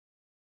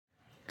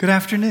Good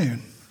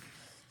afternoon.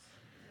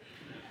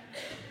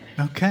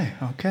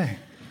 Okay.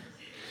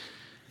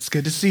 It's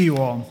good to see you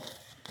all.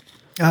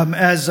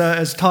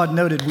 As Todd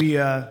noted, we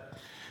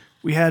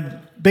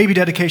had baby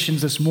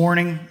dedications this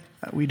morning.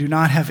 We do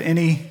not have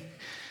any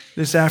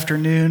this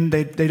afternoon.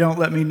 They don't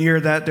let me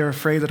near that. They're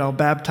afraid that I'll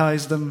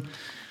baptize them.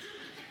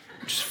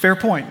 Which is a fair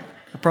point.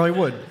 I probably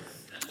would.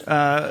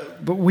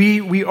 But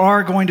we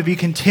are going to be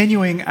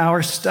continuing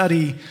our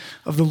study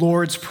of the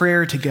Lord's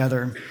Prayer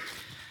together.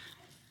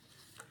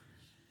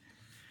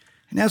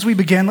 And as we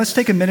begin, let's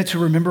take a minute to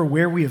remember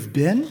where we have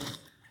been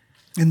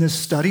in this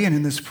study and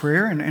in this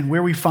prayer and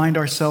where we find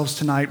ourselves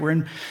tonight. We're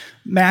in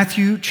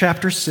Matthew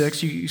chapter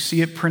 6. You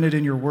see it printed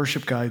in your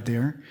worship guide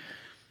there.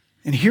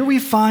 And here we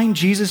find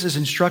Jesus is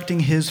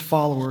instructing his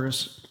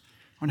followers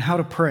on how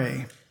to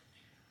pray.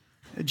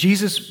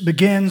 Jesus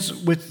begins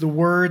with the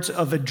words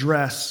of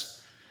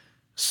address,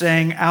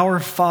 saying, "Our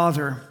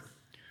Father,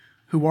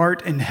 who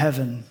art in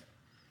heaven."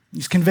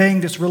 He's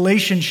conveying this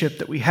relationship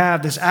that we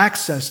have, this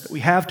access that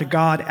we have to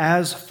God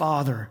as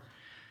Father.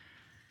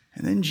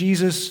 And then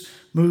Jesus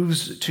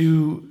moves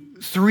to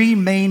three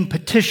main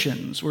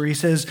petitions where he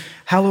says,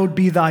 "Hallowed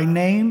be thy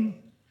name,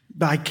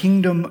 thy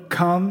kingdom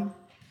come,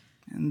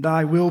 and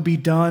thy will be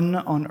done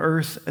on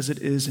earth as it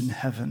is in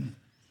heaven."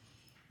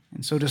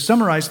 And so to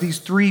summarize these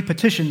three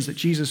petitions that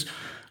Jesus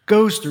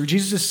goes through,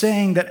 Jesus is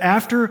saying that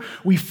after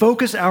we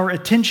focus our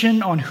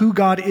attention on who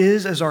God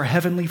is as our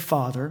heavenly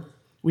Father,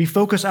 we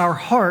focus our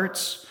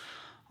hearts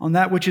on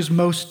that which is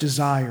most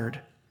desired,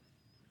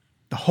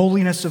 the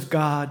holiness of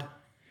God,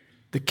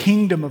 the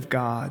kingdom of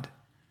God,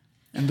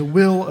 and the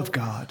will of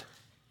God.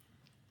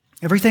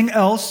 Everything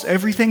else,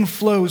 everything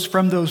flows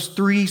from those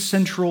three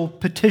central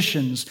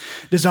petitions,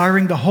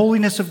 desiring the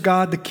holiness of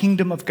God, the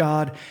kingdom of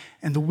God,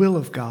 and the will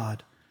of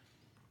God.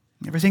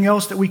 Everything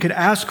else that we could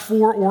ask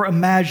for or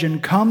imagine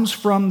comes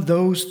from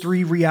those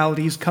three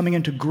realities coming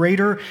into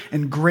greater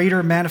and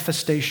greater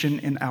manifestation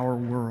in our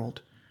world.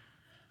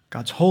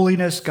 God's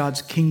holiness,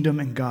 God's kingdom,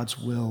 and God's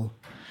will.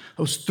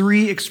 Those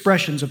three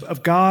expressions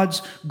of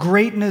God's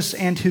greatness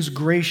and his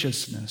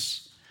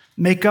graciousness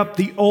make up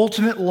the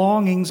ultimate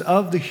longings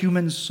of the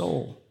human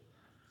soul.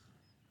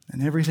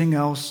 And everything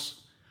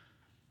else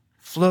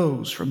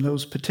flows from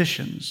those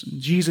petitions.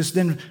 And Jesus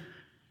then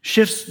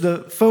shifts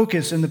the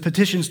focus and the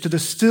petitions to the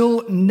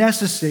still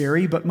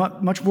necessary but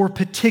much more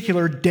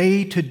particular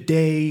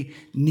day-to-day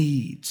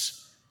needs.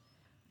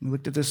 We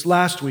looked at this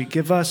last week.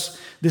 Give us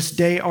this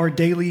day our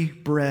daily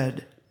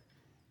bread.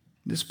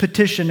 This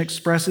petition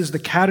expresses the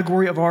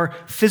category of our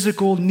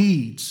physical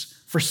needs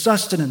for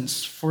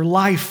sustenance, for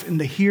life in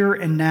the here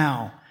and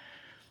now.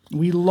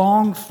 We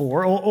long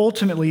for,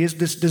 ultimately, is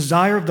this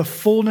desire of the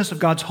fullness of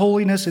God's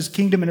holiness, his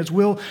kingdom, and his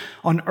will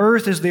on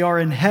earth as they are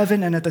in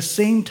heaven. And at the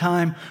same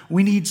time,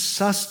 we need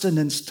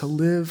sustenance to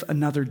live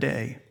another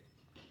day.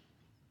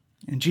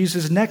 And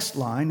Jesus' next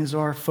line is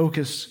our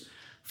focus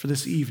for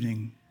this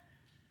evening.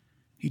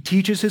 He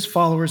teaches his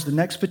followers the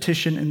next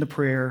petition in the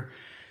prayer,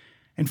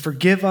 "And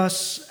forgive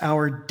us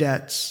our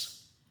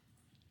debts,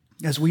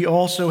 as we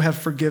also have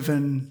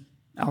forgiven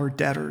our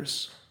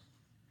debtors."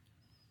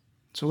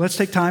 So let's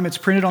take time. It's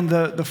printed on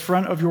the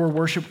front of your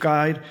worship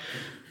guide,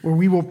 where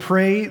we will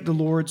pray the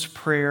Lord's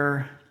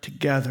Prayer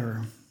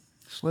together.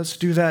 So let's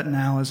do that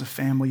now as a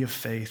family of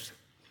faith.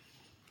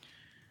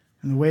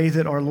 In the way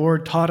that our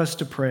Lord taught us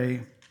to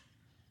pray,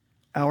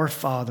 "Our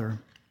Father,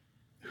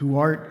 who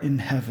art in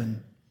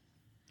heaven,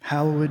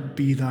 hallowed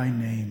be thy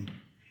name.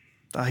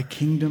 Thy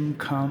kingdom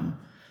come,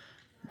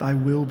 thy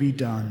will be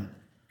done,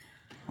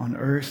 on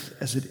earth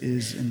as it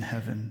is in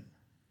heaven.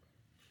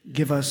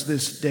 Give us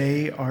this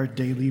day our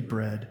daily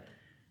bread,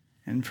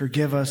 and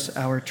forgive us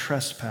our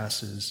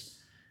trespasses,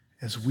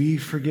 as we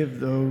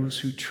forgive those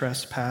who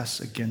trespass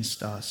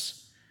against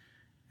us.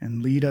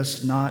 And lead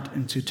us not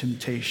into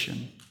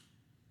temptation,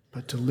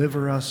 but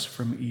deliver us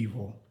from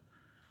evil.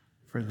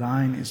 For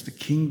thine is the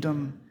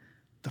kingdom,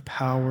 the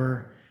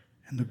power,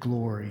 and the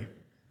glory,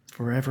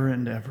 forever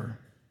and ever.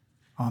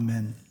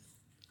 Amen."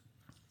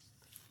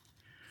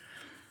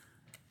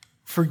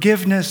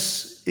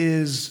 Forgiveness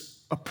is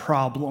a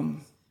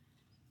problem.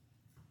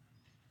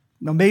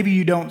 Now, maybe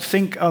you don't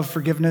think of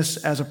forgiveness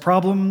as a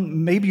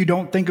problem. Maybe you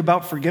don't think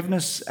about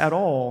forgiveness at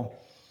all.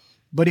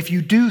 But if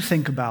you do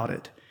think about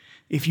it,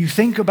 if you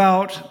think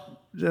about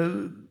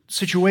the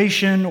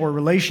situation or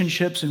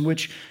relationships in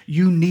which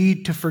you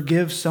need to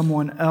forgive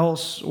someone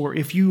else, or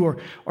if you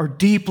are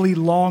deeply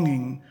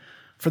longing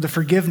for the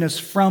forgiveness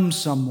from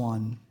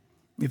someone,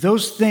 if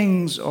those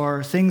things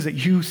are things that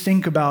you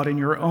think about in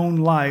your own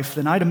life,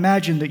 then I'd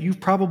imagine that you've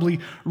probably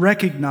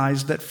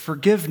recognized that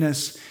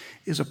forgiveness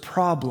is a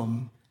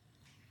problem.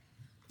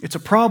 It's a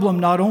problem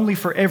not only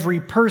for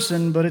every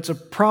person, but it's a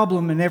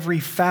problem in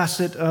every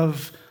facet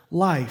of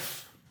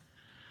life.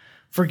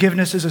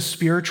 Forgiveness is a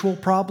spiritual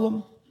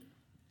problem,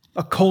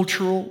 a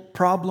cultural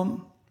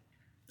problem,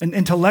 an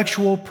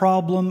intellectual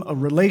problem, a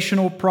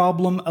relational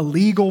problem, a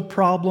legal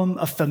problem,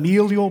 a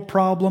familial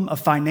problem, a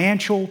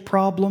financial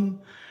problem.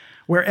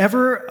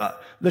 Wherever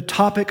the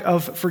topic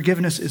of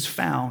forgiveness is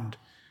found,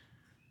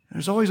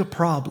 there's always a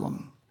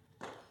problem.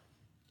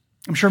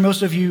 I'm sure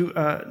most of you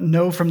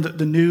know from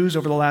the news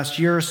over the last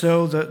year or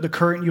so, the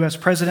current U.S.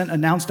 president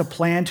announced a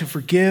plan to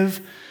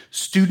forgive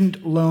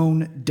student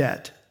loan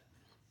debt.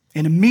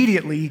 And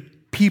immediately,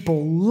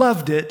 people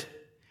loved it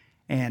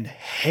and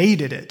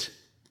hated it.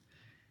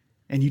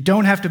 And you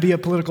don't have to be a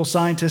political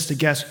scientist to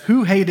guess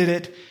who hated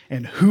it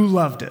and who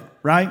loved it,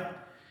 right?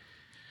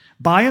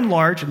 By and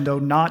large, and though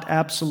not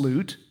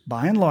absolute,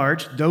 by and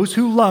large, those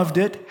who loved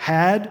it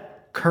had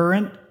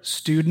current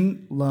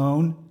student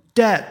loan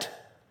debt.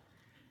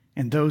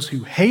 And those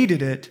who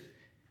hated it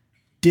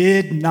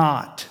did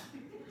not.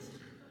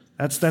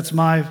 That's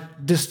my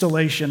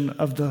distillation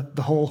of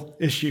the whole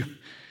issue.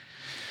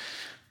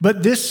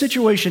 But this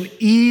situation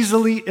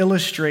easily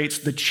illustrates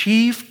the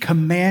chief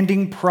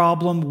commanding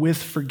problem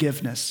with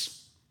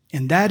forgiveness,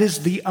 and that is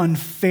the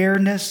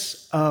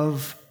unfairness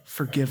of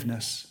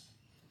forgiveness.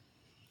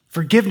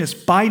 Forgiveness,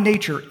 by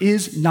nature,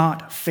 is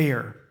not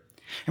fair.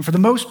 And for the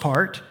most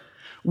part,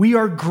 we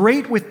are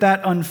great with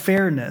that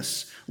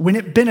unfairness when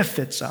it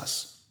benefits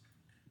us.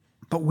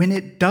 But when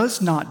it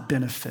does not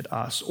benefit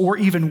us, or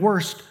even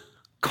worse,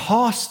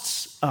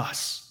 costs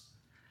us,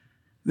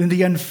 then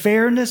the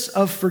unfairness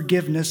of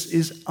forgiveness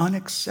is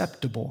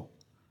unacceptable.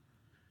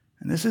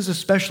 And this is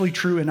especially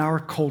true in our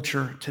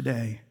culture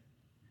today.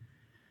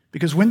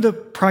 Because when the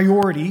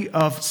priority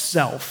of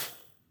self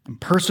and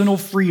personal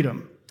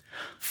freedom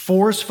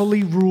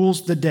forcefully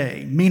rules the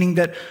day, meaning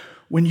that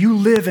when you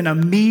live in a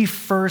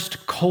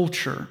me-first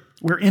culture,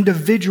 where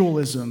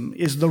individualism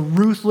is the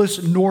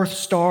ruthless North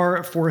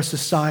Star for a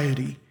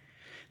society,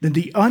 then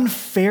the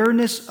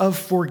unfairness of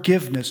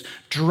forgiveness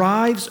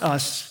drives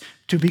us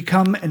to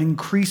become an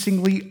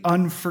increasingly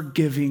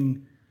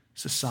unforgiving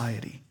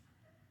society.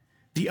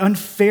 The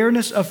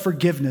unfairness of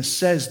forgiveness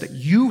says that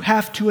you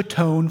have to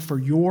atone for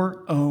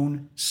your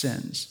own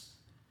sins.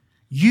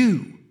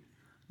 You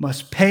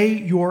must pay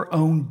your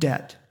own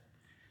debt.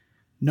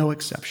 No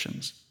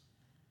exceptions.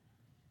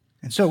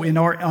 And so in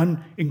our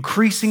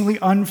increasingly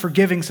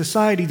unforgiving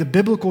society, the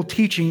biblical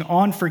teaching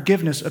on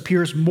forgiveness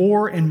appears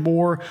more and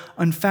more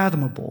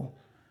unfathomable.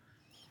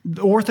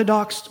 The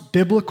orthodox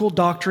biblical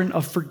doctrine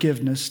of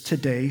forgiveness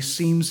today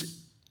seems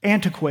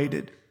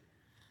antiquated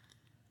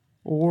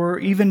or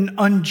even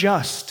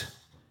unjust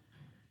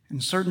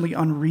and certainly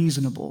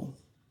unreasonable.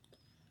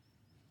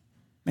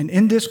 And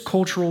in this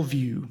cultural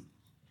view,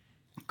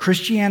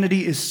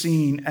 Christianity is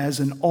seen as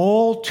an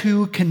all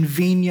too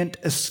convenient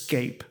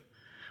escape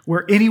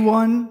where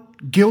anyone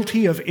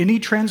guilty of any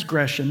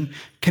transgression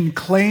can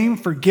claim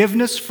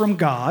forgiveness from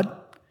God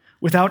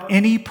without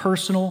any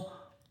personal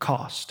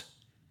cost.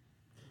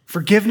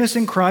 Forgiveness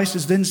in Christ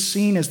is then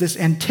seen as this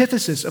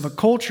antithesis of a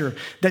culture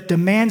that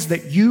demands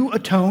that you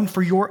atone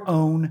for your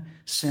own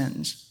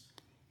sins.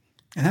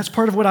 And that's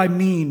part of what I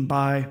mean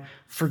by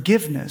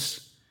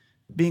forgiveness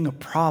being a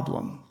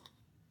problem.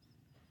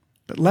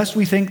 But lest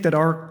we think that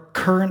our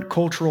current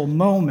cultural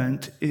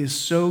moment is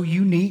so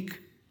unique,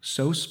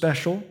 so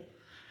special,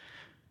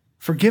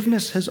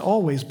 forgiveness has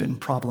always been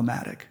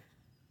problematic.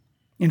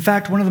 In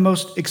fact, one of the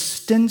most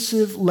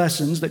extensive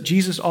lessons that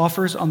Jesus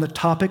offers on the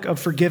topic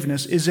of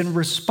forgiveness is in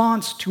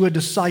response to a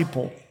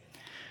disciple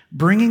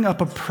bringing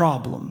up a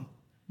problem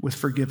with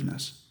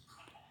forgiveness.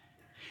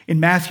 In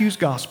Matthew's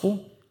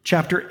Gospel,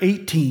 chapter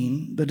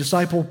 18, the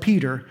disciple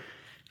Peter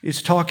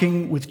is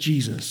talking with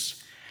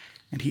Jesus,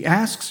 and he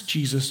asks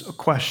Jesus a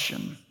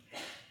question.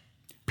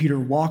 Peter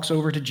walks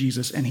over to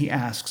Jesus and he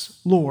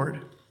asks,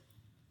 "Lord,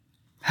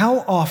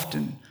 how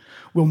often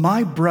will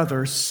my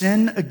brother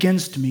sin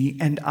against me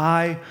and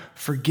I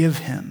forgive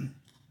him?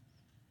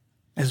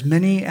 As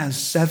many as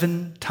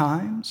 7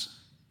 times?"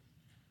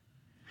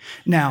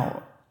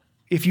 Now,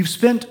 if you've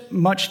spent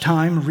much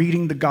time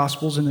reading the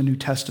Gospels in the New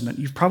Testament,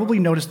 you've probably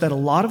noticed that a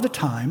lot of the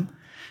time,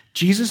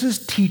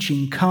 Jesus'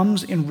 teaching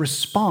comes in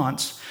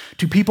response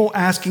to people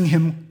asking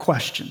him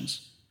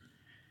questions.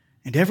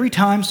 And every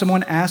time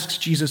someone asks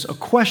Jesus a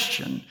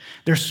question,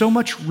 there's so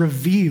much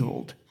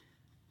revealed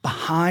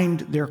behind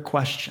their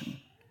question.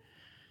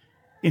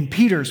 In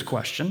Peter's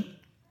question,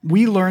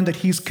 we learn that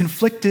he's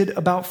conflicted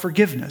about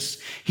forgiveness.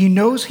 He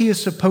knows he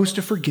is supposed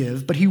to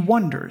forgive, but he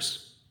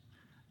wonders,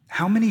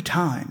 how many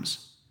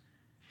times?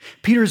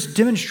 Peter's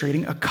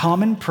demonstrating a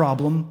common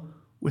problem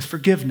with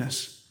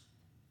forgiveness.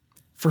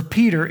 For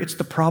Peter, it's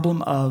the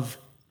problem of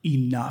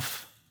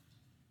enough.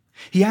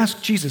 He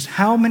asked Jesus,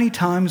 how many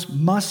times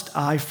must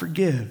I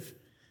forgive?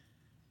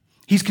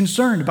 He's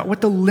concerned about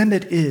what the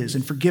limit is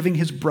in forgiving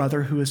his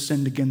brother who has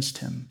sinned against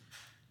him.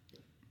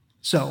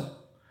 So,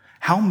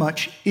 how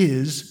much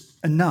is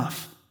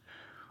enough?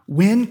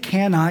 When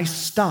can I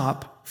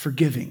stop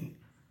forgiving?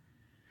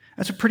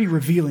 That's a pretty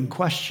revealing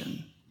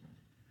question.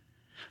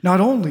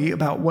 Not only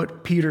about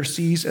what Peter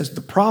sees as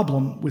the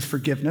problem with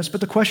forgiveness, but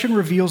the question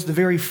reveals the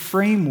very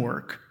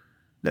framework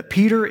that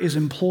Peter is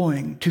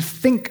employing to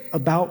think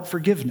about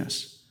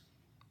forgiveness.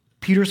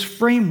 Peter's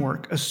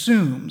framework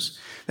assumes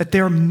that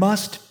there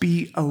must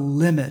be a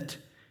limit,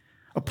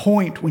 a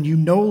point when you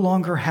no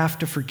longer have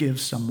to forgive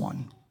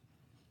someone.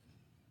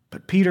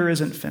 But Peter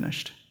isn't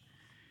finished.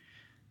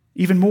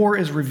 Even more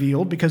is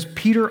revealed because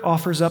Peter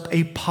offers up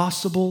a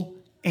possible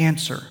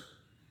answer.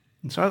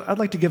 And so I'd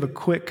like to give a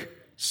quick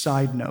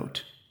side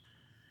note.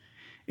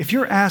 If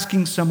you're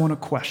asking someone a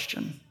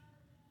question,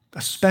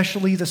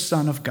 especially the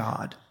Son of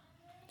God,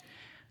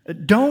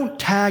 don't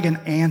tag an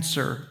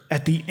answer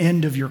at the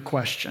end of your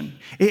question.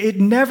 It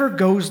never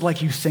goes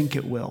like you think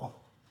it will.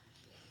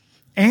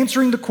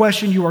 Answering the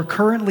question you are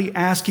currently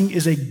asking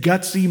is a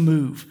gutsy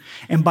move.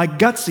 And by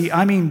gutsy,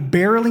 I mean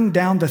barreling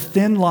down the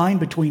thin line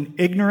between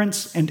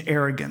ignorance and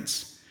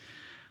arrogance.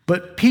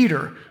 But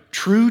Peter,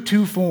 true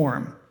to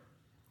form,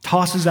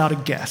 tosses out a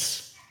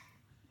guess.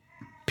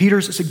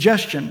 Peter's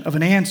suggestion of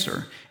an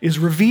answer is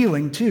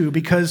revealing too,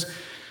 because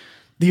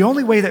the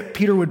only way that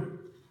Peter would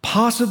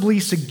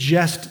possibly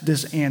suggest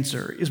this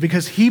answer is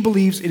because he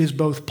believes it is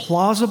both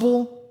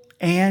plausible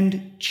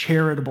and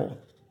charitable.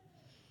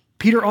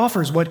 Peter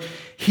offers what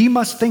he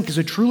must think is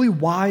a truly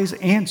wise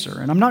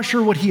answer, and I'm not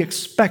sure what he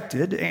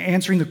expected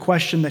answering the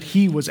question that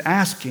he was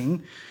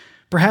asking.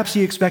 Perhaps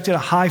he expected a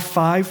high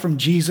five from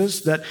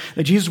Jesus, that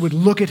Jesus would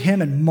look at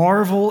him and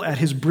marvel at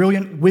his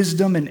brilliant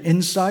wisdom and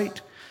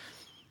insight.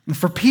 And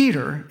for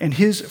Peter and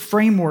his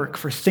framework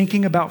for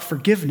thinking about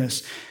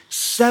forgiveness,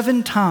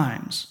 7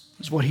 times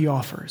is what he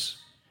offers.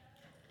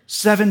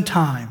 7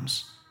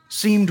 times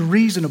seemed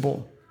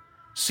reasonable,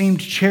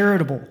 seemed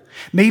charitable,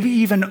 maybe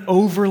even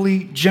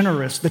overly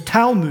generous. The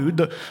Talmud,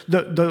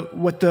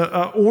 what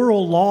the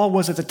oral law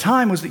was at the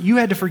time, was that you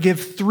had to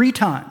forgive 3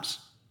 times.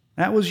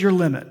 That was your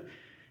limit.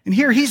 And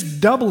here he's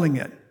doubling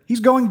it. He's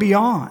going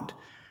beyond.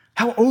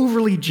 How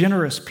overly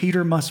generous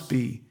Peter must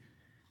be.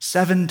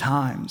 7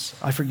 times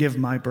I forgive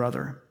my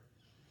brother.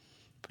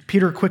 But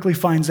Peter quickly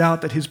finds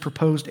out that his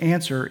proposed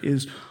answer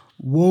is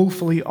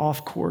woefully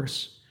off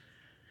course.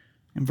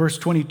 In verse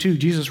 22,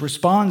 Jesus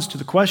responds to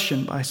the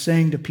question by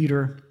saying to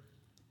Peter,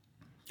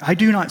 I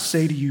do not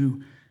say to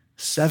you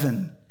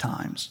 7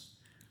 times,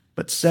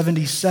 but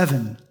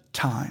 77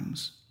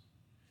 times.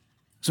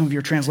 Some of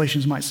your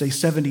translations might say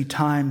 70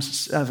 times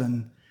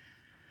 7.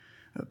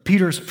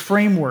 Peter's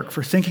framework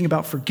for thinking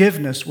about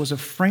forgiveness was a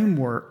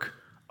framework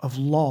of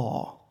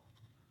law.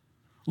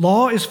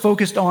 Law is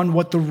focused on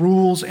what the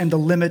rules and the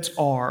limits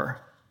are.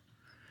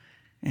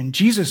 And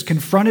Jesus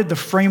confronted the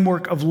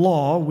framework of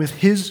law with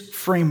his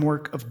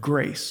framework of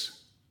grace.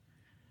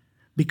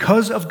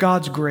 Because of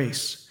God's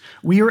grace,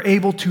 we are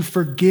able to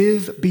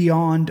forgive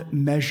beyond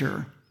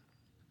measure.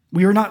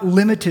 We are not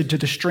limited to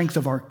the strength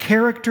of our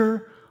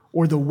character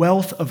or the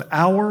wealth of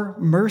our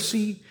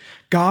mercy.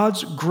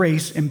 God's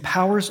grace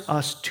empowers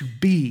us to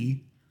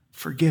be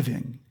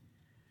forgiving.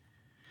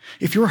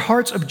 If your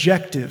heart's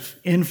objective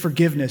in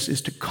forgiveness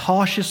is to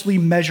cautiously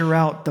measure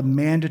out the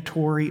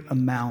mandatory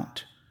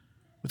amount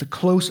with a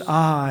close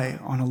eye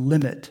on a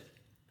limit,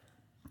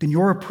 then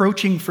you're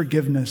approaching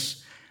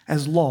forgiveness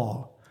as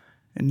law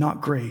and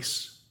not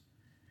grace.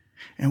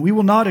 And we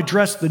will not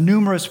address the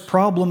numerous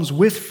problems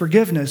with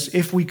forgiveness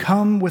if we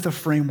come with a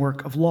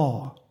framework of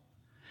law.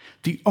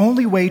 The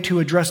only way to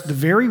address the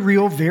very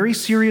real, very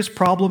serious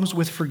problems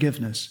with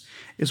forgiveness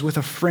is with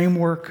a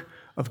framework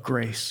of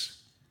grace.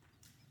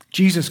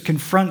 Jesus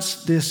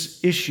confronts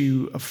this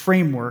issue of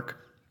framework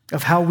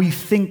of how we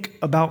think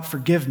about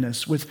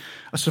forgiveness with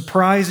a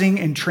surprising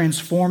and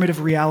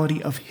transformative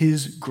reality of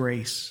his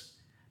grace.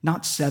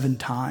 Not 7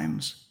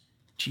 times,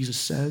 Jesus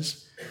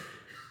says,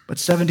 but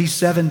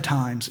 77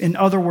 times. In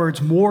other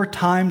words, more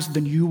times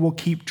than you will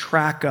keep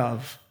track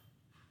of.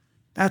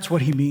 That's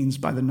what he means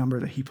by the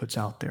number that he puts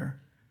out there.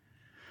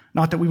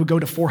 Not that we would go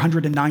to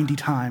 490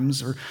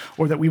 times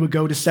or that we would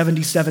go to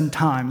 77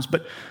 times,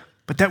 but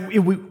that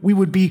we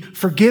would be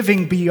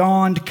forgiving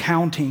beyond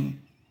counting.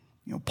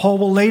 Paul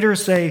will later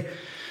say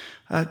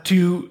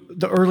to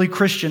the early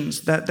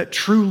Christians that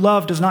true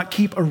love does not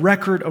keep a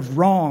record of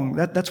wrong.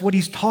 That's what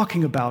he's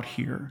talking about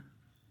here.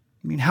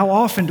 I mean, how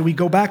often do we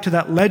go back to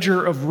that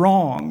ledger of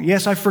wrong?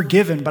 Yes, I've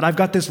forgiven, but I've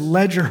got this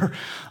ledger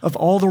of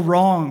all the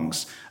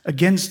wrongs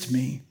against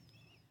me.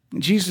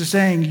 And Jesus is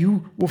saying,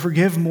 you will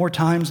forgive more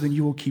times than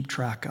you will keep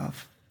track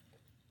of.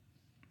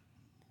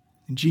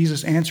 And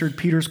Jesus answered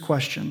Peter's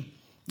question.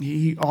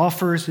 He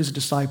offers his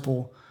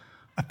disciple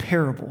a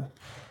parable.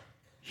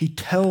 He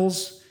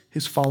tells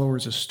his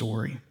followers a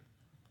story.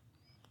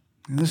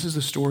 And this is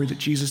the story that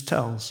Jesus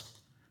tells.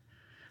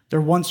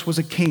 There once was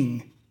a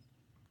king,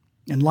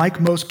 and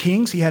like most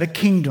kings, he had a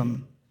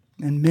kingdom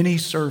and many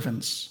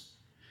servants.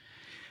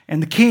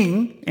 And the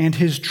king and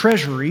his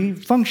treasury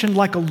functioned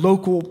like a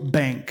local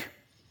bank,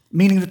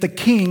 meaning that the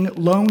king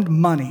loaned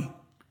money,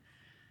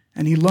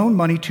 and he loaned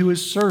money to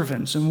his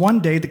servants. And one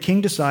day the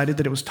king decided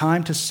that it was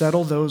time to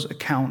settle those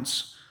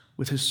accounts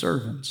with his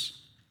servants.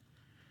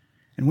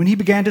 And when he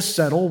began to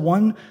settle,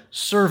 one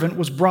servant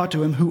was brought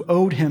to him who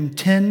owed him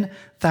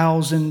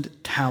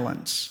 10,000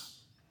 talents.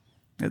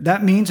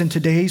 That means in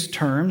today's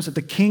terms that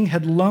the king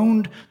had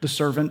loaned the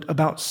servant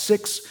about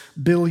 $6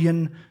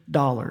 billion.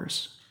 Now,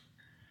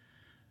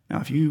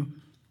 if you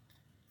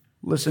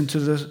listen to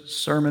the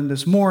sermon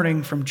this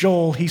morning from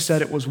Joel, he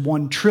said it was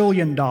 $1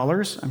 trillion.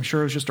 I'm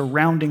sure it was just a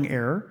rounding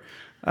error.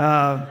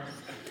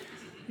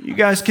 You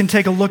guys can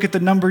take a look at the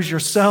numbers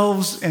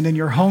yourselves and in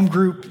your home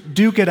group,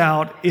 duke it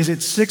out. Is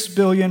it 6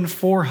 billion,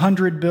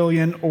 400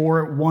 billion,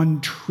 or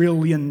 $1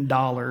 trillion?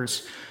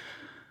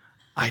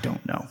 I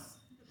don't know.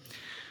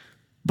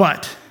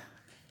 But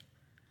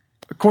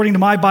according to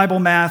my Bible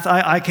math,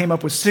 I came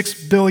up with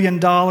 $6 billion.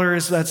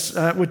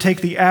 That would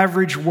take the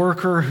average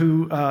worker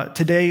who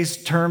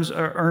today's terms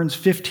earns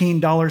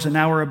 $15 an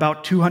hour,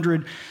 about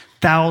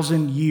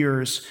 200,000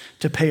 years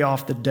to pay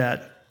off the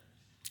debt.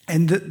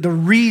 And the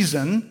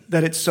reason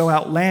that it's so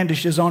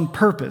outlandish is on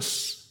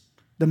purpose.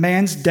 The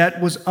man's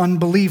debt was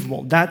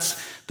unbelievable. That's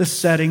the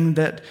setting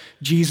that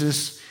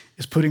Jesus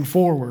is putting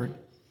forward.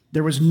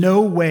 There was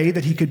no way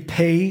that he could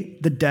pay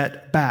the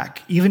debt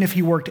back. Even if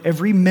he worked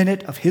every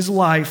minute of his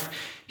life,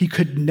 he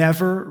could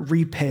never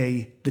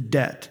repay the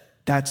debt.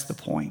 That's the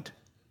point.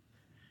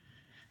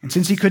 And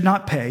since he could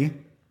not pay,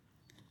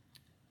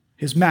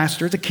 his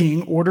master, the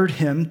king, ordered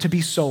him to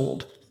be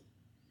sold,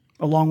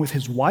 along with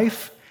his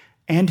wife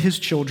and his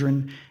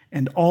children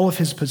and all of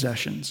his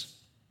possessions.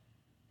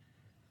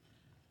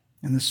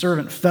 And the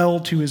servant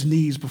fell to his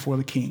knees before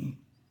the king.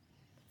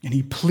 And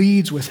he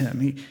pleads with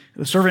him.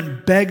 The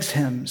servant begs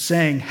him,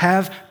 saying,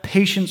 "Have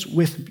patience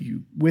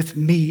with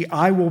me.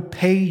 I will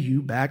pay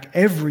you back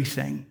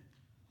everything."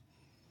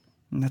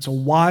 And that's a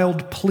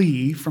wild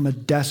plea from a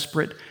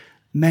desperate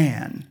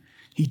man.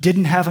 He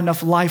didn't have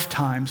enough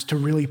lifetimes to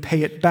really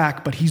pay it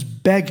back, but he's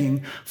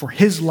begging for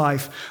his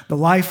life, the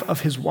life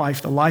of his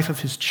wife, the life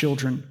of his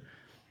children.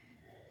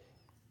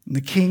 And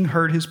the king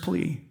heard his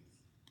plea.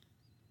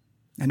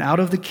 And out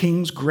of the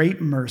king's great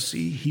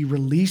mercy, he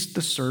released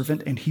the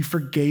servant and he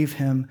forgave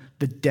him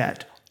the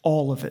debt,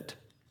 all of it.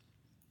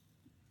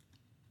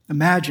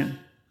 Imagine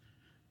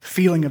the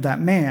feeling of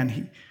that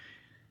man.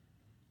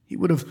 He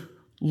would have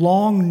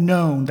long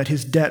known that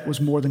his debt was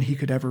more than he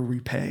could ever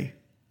repay.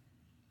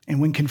 And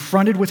when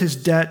confronted with his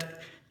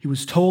debt, he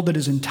was told that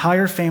his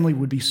entire family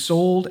would be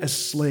sold as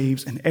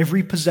slaves and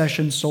every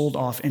possession sold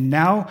off. And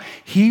now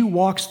he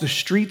walks the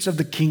streets of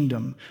the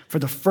kingdom for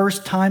the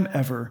first time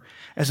ever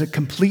as a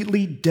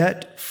completely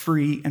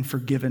debt-free and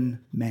forgiven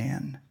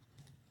man.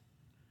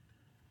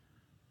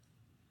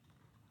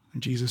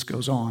 And Jesus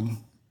goes on.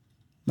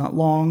 Not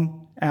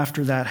long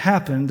after that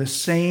happened, the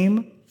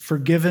same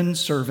forgiven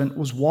servant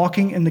was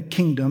walking in the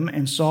kingdom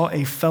and saw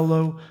a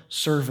fellow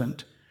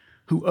servant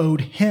who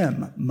owed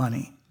him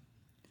money.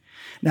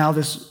 Now,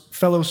 this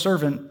fellow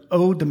servant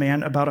owed the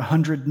man about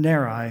 100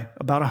 denarii,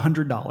 about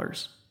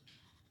 $100.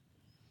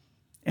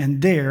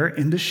 And there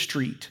in the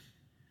street,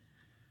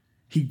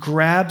 he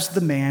grabs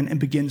the man and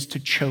begins to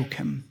choke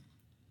him.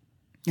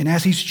 And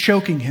as he's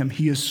choking him,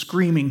 he is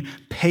screaming,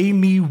 "Pay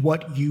me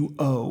what you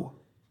owe."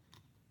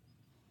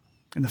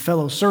 And the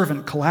fellow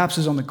servant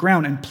collapses on the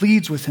ground and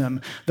pleads with him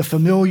the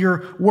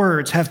familiar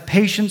words, "Have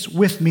patience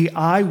with me,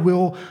 I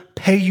will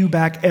pay you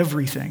back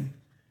everything."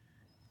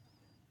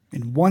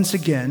 And once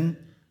again,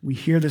 we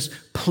hear this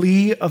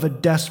plea of a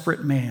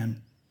desperate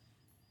man.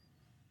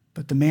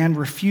 But the man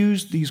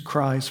refused these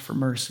cries for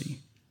mercy.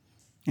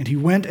 And he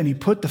went and he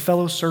put the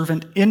fellow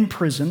servant in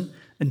prison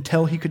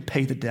until he could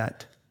pay the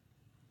debt.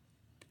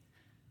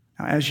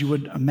 Now, as you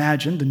would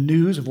imagine, the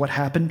news of what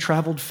happened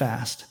traveled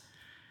fast.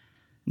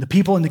 The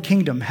people in the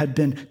kingdom had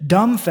been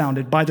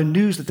dumbfounded by the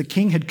news that the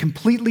king had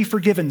completely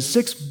forgiven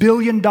 $6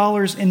 billion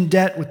in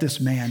debt with this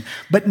man.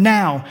 But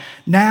now,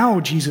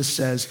 Jesus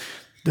says,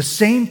 the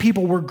same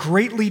people were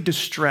greatly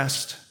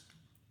distressed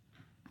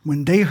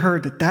when they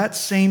heard that that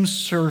same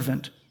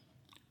servant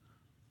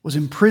was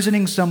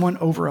imprisoning someone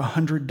over a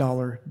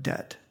 $100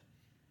 debt.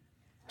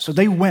 So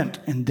they went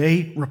and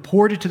they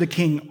reported to the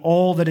king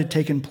all that had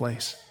taken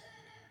place.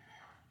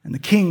 And the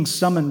king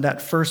summoned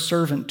that first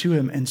servant to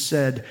him and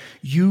said,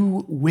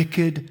 "You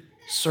wicked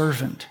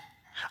servant,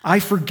 I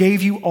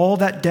forgave you all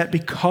that debt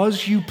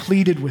because you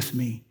pleaded with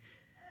me.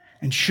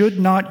 And should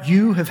not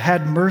you have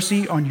had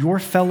mercy on your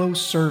fellow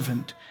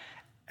servant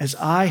as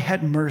I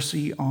had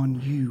mercy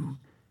on you?"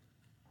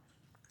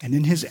 And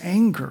in his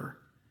anger,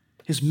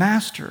 his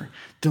master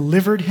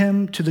delivered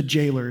him to the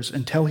jailers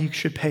until he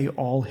should pay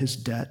all his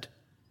debt.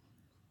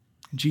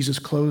 And Jesus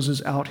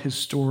closes out his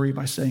story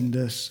by saying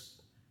this,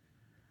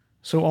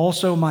 "So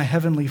also my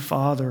heavenly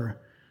Father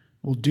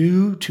will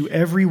do to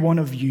every one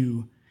of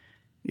you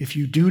if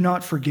you do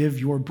not forgive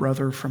your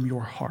brother from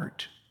your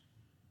heart."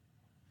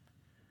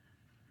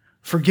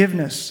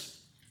 Forgiveness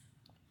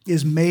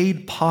is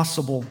made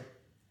possible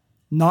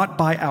not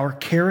by our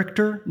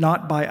character,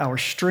 not by our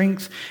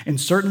strength,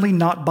 and certainly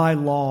not by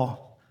law.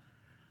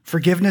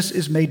 Forgiveness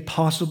is made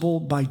possible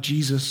by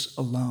Jesus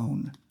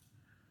alone.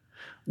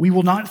 We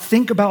will not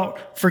think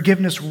about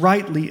forgiveness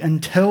rightly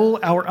until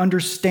our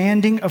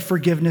understanding of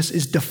forgiveness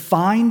is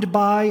defined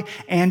by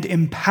and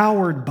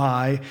empowered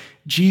by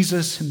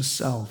Jesus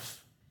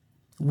himself.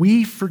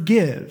 We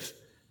forgive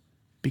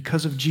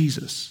because of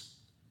Jesus.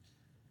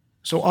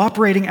 So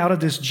operating out of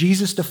this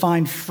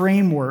Jesus-defined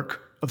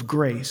framework of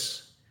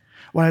grace,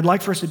 what I'd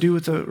like for us to do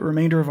with the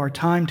remainder of our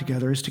time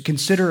together is to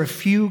consider a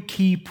few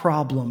key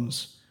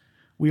problems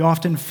we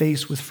often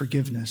face with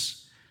forgiveness.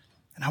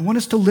 And I want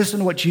us to listen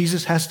to what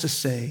Jesus has to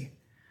say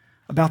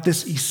about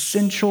this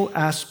essential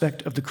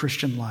aspect of the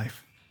Christian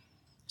life.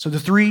 So the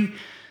three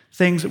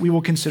things that we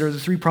will consider, the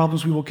three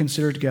problems we will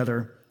consider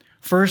together.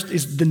 First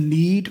is the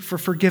need for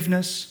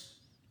forgiveness.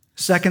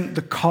 Second,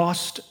 the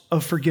cost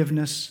of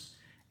forgiveness.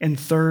 And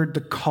third,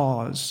 the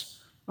cause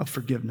of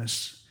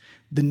forgiveness.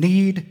 The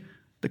need,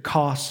 the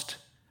cost,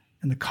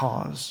 and the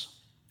cause.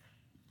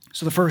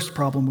 So the first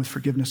problem with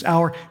forgiveness,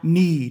 our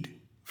need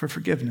for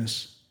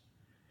forgiveness.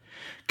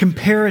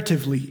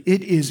 Comparatively,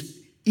 it is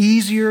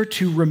easier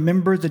to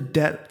remember the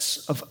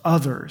debts of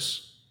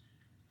others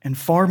and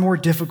far more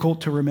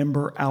difficult to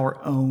remember our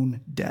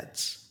own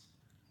debts.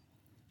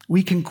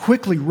 We can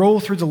quickly roll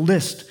through the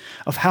list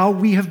of how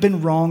we have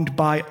been wronged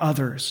by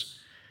others.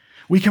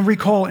 We can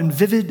recall in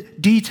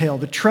vivid detail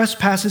the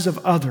trespasses of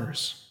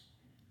others.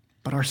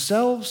 But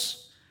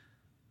ourselves,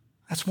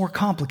 that's more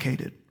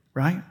complicated,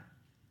 right?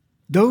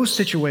 Those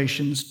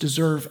situations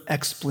deserve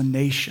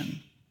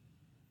explanation.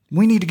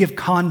 We need to give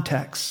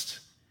context.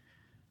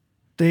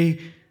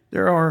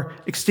 There are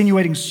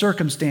extenuating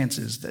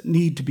circumstances that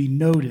need to be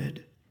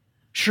noted.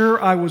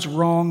 Sure, I was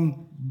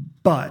wrong,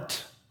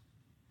 but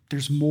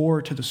there's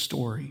more to the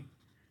story.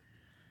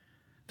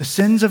 The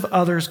sins of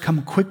others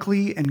come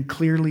quickly and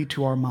clearly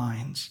to our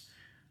minds.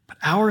 But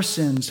our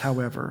sins,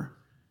 however,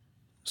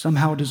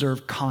 somehow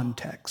deserve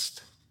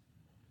context.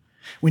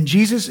 When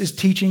Jesus is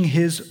teaching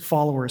his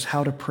followers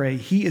how to pray,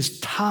 he is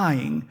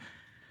tying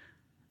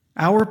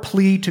our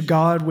plea to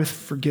God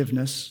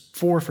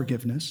for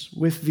forgiveness,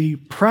 with the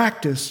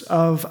practice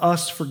of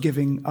us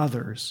forgiving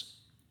others.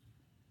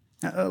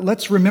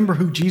 Let's remember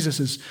who Jesus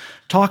is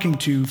talking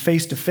to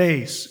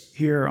face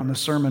here on the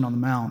Sermon on the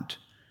Mount.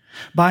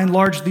 By and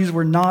large, these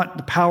were not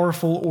the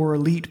powerful or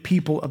elite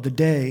people of the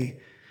day.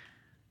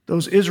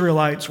 Those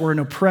Israelites were an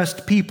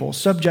oppressed people,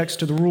 subjects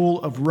to the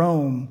rule of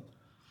Rome.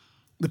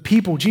 The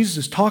people Jesus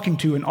is talking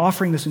to and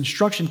offering this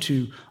instruction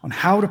to on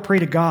how to pray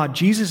to God,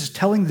 Jesus is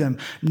telling them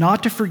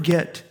not to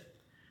forget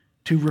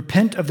to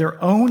repent of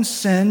their own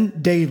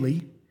sin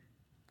daily.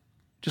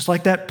 Just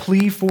like that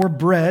plea for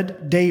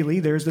bread daily,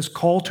 there's this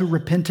call to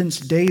repentance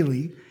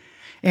daily.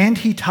 And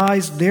he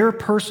ties their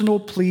personal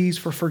pleas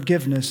for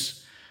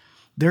forgiveness,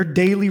 their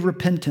daily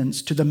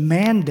repentance, to the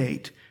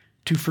mandate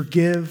to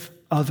forgive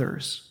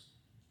others.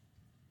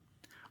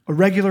 A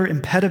regular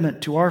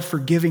impediment to our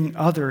forgiving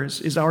others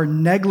is our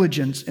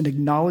negligence in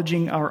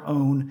acknowledging our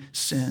own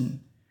sin.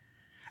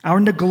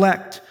 Our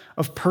neglect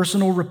of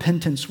personal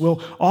repentance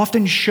will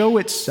often show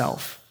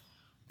itself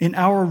in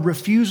our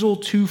refusal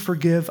to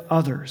forgive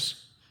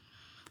others.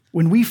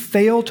 When we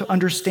fail to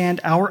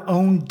understand our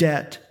own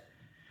debt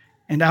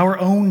and our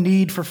own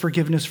need for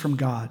forgiveness from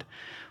God,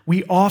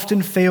 we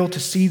often fail to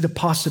see the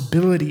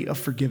possibility of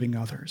forgiving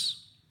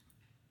others.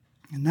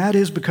 And that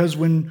is because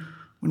when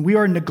we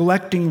are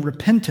neglecting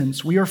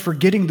repentance, we are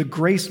forgetting the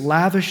grace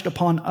lavished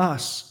upon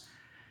us.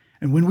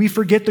 And when we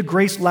forget the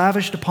grace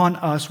lavished upon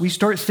us, we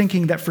start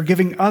thinking that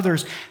forgiving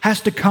others has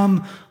to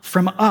come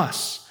from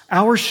us,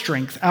 our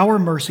strength, our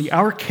mercy,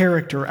 our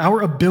character,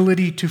 our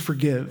ability to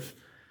forgive.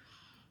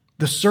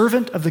 The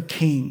servant of the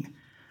king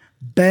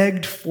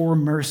begged for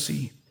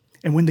mercy.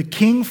 And when the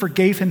king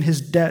forgave him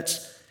his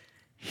debts,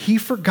 he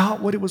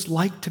forgot what it was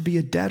like to be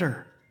a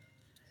debtor.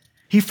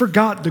 He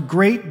forgot the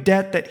great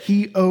debt that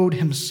he owed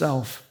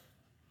himself.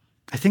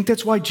 I think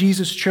that's why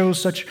Jesus chose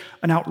such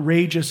an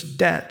outrageous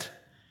debt.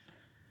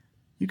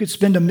 You could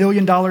spend $1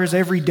 million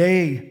every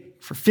day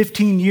for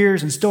 15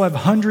 years and still have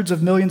hundreds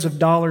of millions of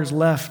dollars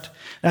left.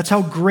 That's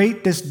how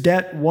great this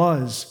debt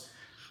was.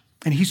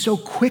 And he so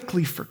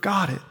quickly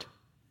forgot it.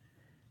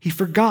 He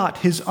forgot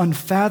his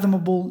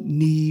unfathomable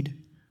need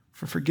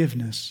for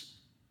forgiveness.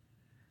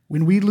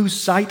 When we lose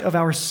sight of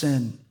our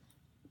sin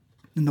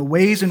and the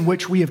ways in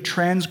which we have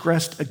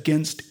transgressed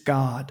against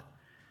God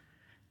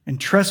and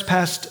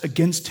trespassed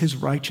against his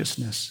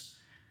righteousness,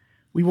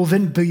 we will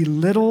then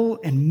belittle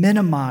and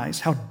minimize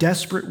how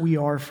desperate we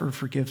are for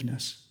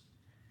forgiveness.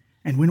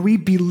 And when we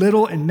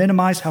belittle and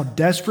minimize how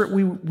desperate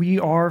we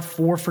are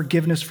for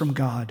forgiveness from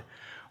God,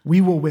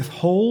 we will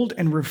withhold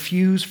and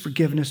refuse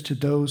forgiveness to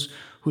those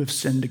who have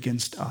sinned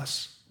against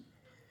us.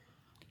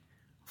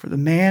 For the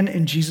man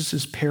in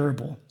Jesus'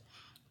 parable,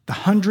 the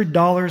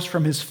 $100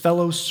 from his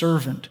fellow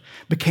servant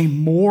became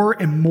more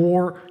and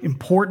more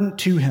important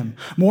to him,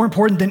 more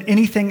important than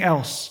anything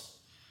else,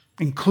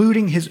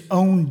 including his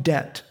own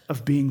debt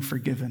of being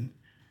forgiven.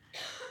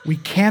 We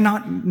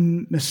cannot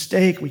miss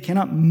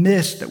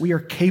that we are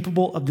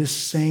capable of this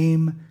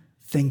same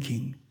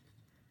thinking.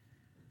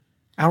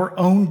 Our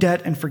own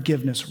debt and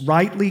forgiveness,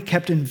 rightly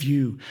kept in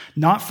view,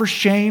 not for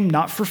shame,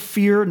 not for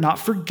fear, not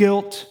for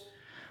guilt,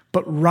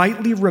 but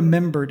rightly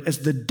remembered as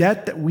the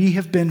debt that we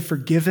have been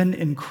forgiven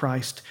in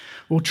Christ,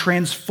 will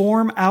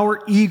transform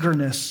our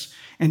eagerness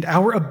and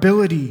our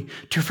ability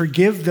to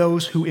forgive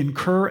those who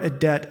incur a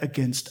debt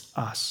against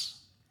us.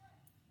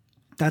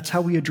 That's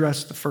how we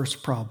address the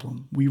first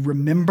problem. We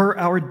remember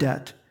our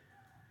debt,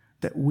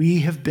 that we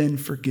have been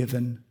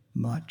forgiven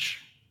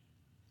much.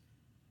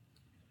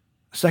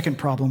 Second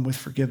problem with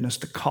forgiveness,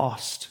 the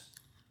cost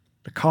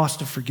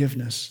of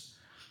forgiveness.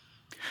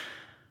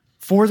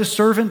 For the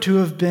servant to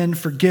have been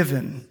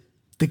forgiven,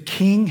 the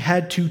king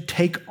had to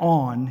take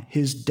on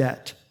his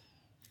debt.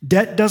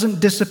 Debt doesn't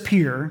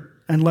disappear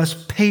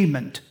unless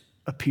payment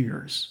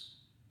appears.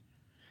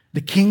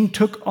 The king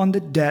took on the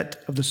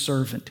debt of the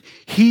servant.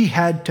 He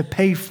had to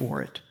pay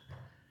for it.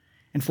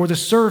 And for the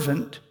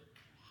servant,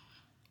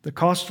 the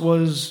cost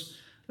was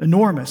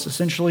enormous,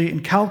 essentially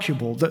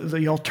incalculable.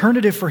 The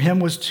alternative for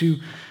him was to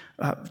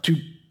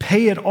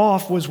pay it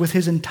off was with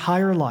his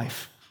entire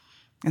life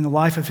and the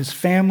life of his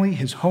family,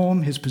 his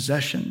home, his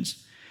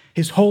possessions.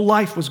 His whole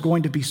life was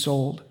going to be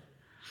sold.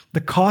 The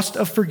cost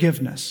of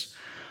forgiveness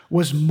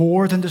was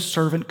more than the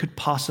servant could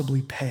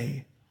possibly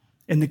pay.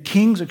 And the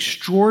king's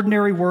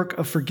extraordinary work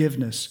of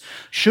forgiveness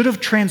should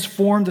have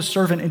transformed the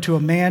servant into a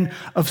man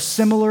of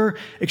similar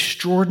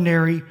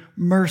extraordinary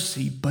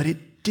mercy, but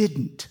it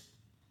didn't.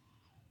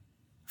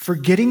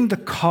 Forgetting the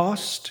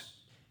cost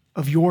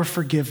of your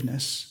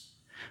forgiveness,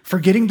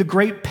 forgetting the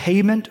great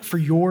payment for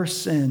your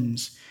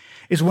sins,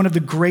 is one of the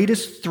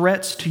greatest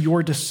threats to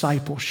your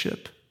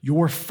discipleship,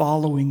 your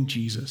following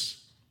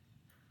Jesus.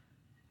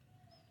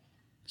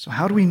 So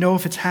how do we know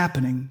if it's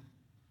happening?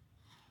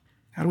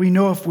 How do we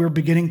know if we're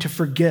beginning to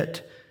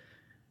forget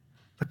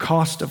the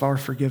cost of our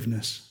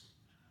forgiveness?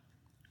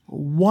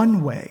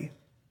 One way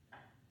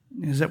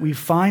is that we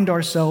find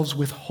ourselves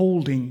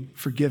withholding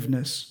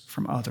forgiveness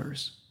from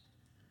others.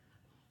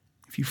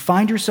 If you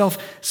find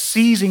yourself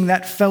seizing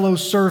that fellow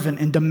servant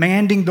and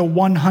demanding the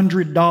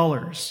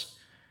 $100,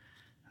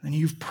 then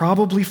you've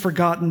probably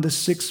forgotten the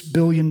 $6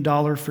 billion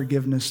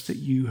forgiveness that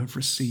you have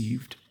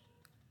received.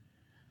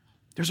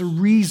 There's a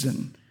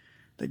reason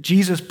that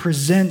Jesus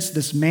presents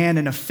this man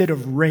in a fit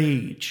of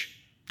rage,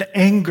 the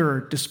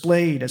anger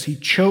displayed as he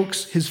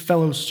chokes his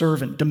fellow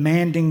servant,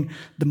 demanding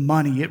the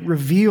money. It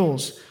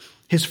reveals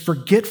his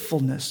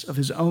forgetfulness of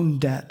his own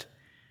debt.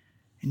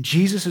 And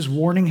Jesus is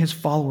warning his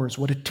followers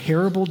what a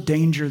terrible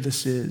danger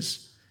this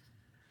is.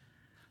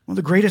 One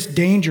of the greatest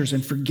dangers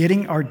in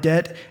forgetting our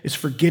debt is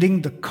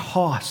forgetting the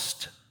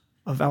cost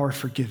of our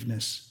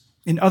forgiveness.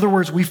 In other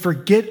words, we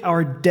forget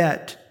our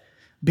debt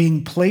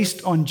being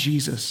placed on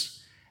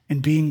Jesus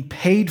and being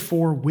paid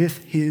for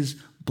with his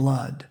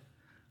blood,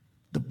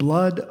 the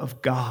blood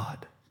of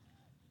God.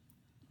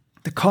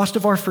 The cost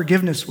of our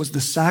forgiveness was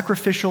the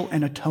sacrificial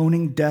and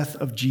atoning death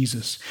of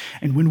Jesus.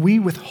 And when we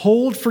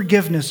withhold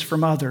forgiveness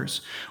from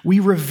others,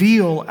 we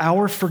reveal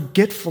our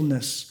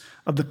forgetfulness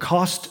of the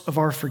cost of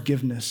our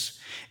forgiveness.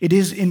 It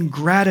is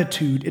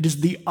ingratitude. It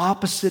is the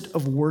opposite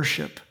of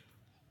worship.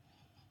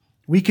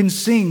 We can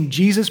sing,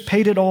 Jesus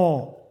paid it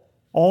all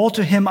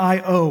to him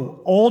I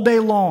owe, all day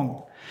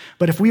long.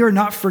 But if we are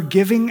not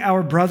forgiving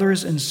our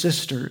brothers and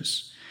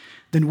sisters,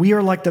 then we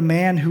are like the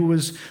man who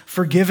was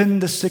forgiven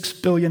the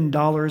 $6 billion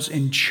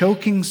and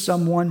choking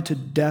someone to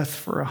death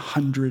for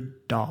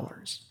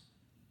 $100.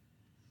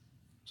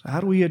 So how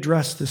do we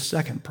address this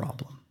second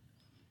problem?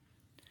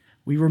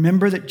 We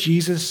remember that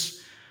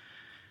Jesus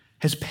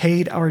has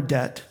paid our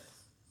debt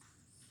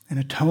and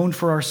atoned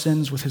for our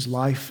sins with his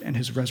life and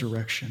his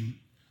resurrection.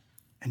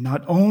 And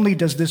not only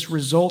does this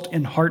result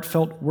in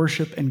heartfelt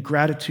worship and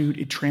gratitude,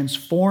 it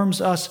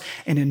transforms us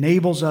and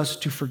enables us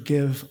to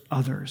forgive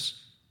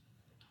others.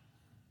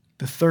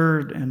 The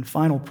third and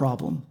final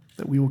problem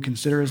that we will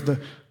consider is the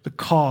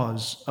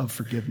cause of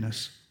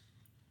forgiveness.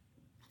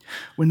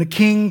 When the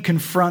king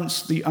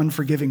confronts the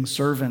unforgiving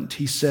servant,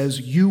 he says,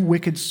 "You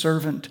wicked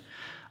servant,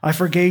 I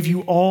forgave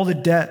you all the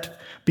debt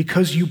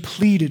because you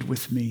pleaded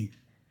with me.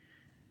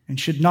 And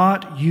should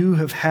not you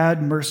have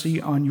had mercy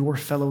on your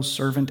fellow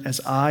servant as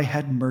I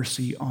had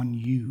mercy on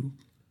you?"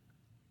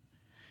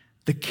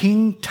 The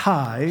king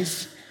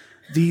ties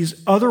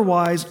these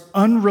otherwise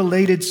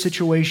unrelated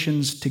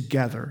situations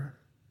together.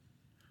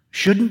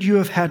 Shouldn't you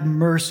have had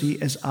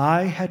mercy as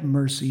I had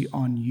mercy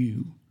on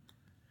you?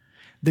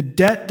 The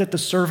debt that the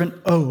servant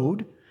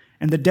owed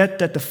and the debt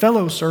that the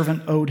fellow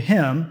servant owed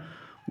him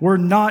were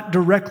not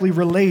directly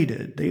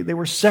related. They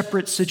were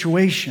separate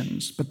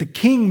situations, but the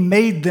king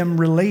made them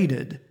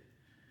related.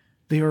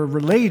 They are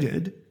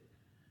related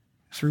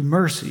through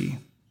mercy.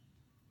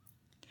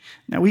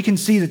 Now we can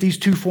see that these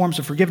two forms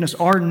of forgiveness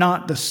are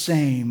not the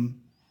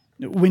same.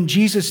 When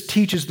Jesus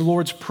teaches the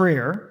Lord's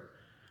Prayer,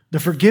 the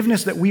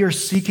forgiveness that we are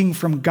seeking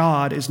from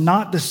God is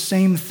not the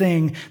same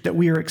thing that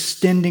we are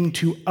extending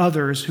to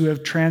others who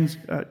have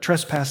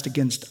trespassed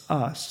against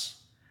us.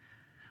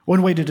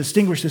 One way to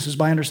distinguish this is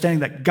by understanding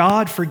that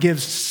God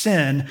forgives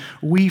sin,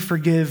 we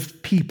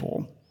forgive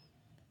people.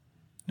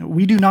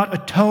 We do not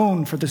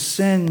atone for the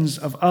sins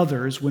of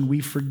others when we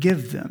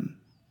forgive them.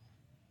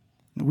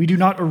 We do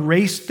not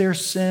erase their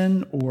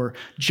sin or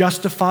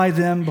justify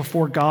them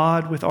before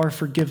God with our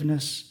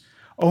forgiveness.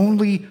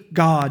 Only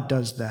God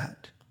does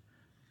that.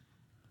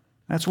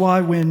 That's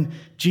why when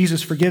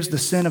Jesus forgives the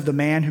sin of the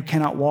man who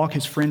cannot walk,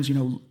 his friends,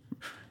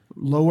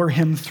 lower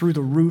him through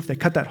the roof. They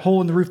cut that hole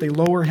in the roof, they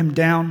lower him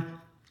down.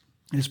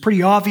 And it's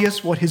pretty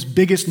obvious what his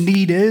biggest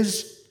need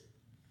is.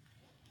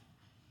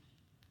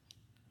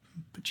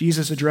 But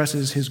Jesus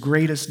addresses his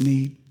greatest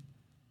need,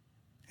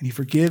 and he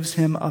forgives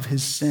him of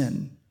his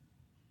sin.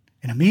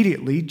 And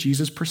immediately,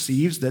 Jesus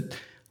perceives that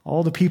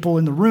all the people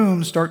in the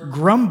room start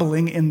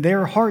grumbling in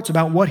their hearts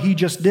about what he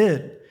just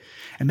did.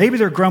 And maybe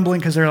they're grumbling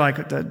because they're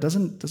like,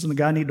 doesn't the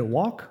guy need to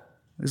walk?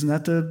 Isn't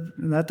that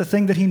the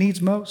thing that he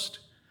needs most?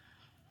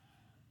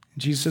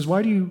 And Jesus says,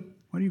 why do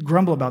you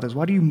grumble about this?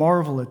 Why do you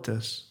marvel at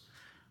this?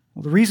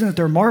 Well, the reason that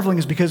they're marveling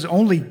is because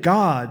only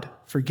God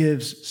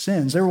forgives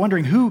sins. They're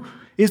wondering, who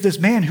is this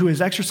man who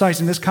is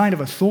exercising this kind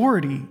of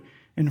authority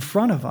in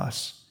front of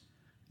us?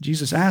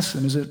 Jesus asks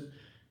them, is it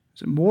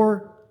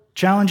more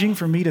challenging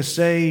for me to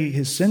say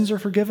his sins are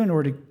forgiven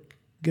or to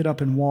get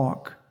up and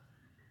walk?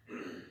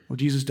 Well,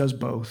 Jesus does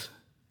both.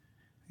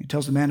 He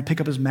tells the man to pick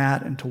up his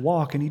mat and to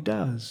walk, and he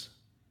does.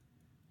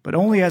 But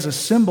only as a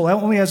symbol,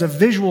 only as a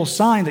visual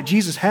sign that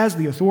Jesus has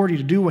the authority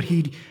to do what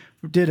he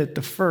did at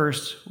the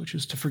first, which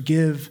is to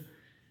forgive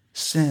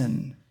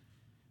sin.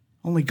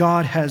 Only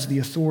God has the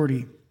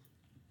authority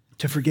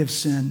to forgive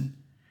sin.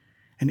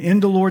 And in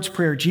the Lord's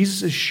Prayer,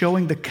 Jesus is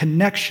showing the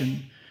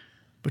connection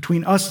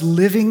between us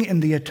living in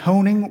the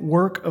atoning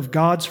work of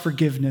God's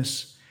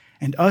forgiveness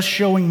and us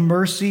showing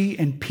mercy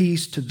and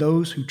peace to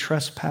those who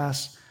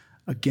trespass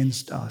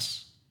against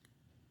us.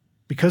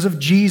 Because of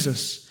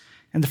Jesus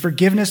and the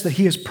forgiveness that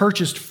he has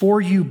purchased for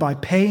you by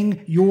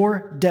paying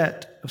your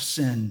debt of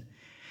sin,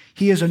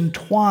 he has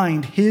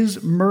entwined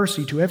his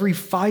mercy to every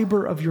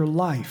fiber of your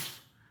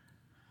life.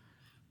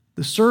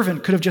 The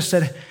servant could have just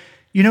said,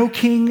 you know,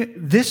 King,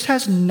 this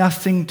has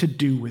nothing to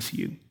do with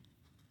you.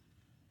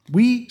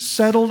 We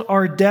settled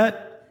our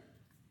debt.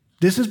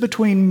 This is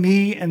between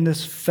me and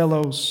this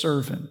fellow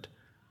servant.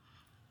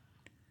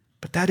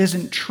 But that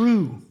isn't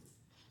true.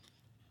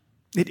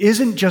 It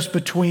isn't just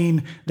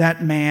between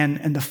that man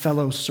and the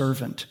fellow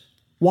servant.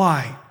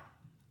 Why?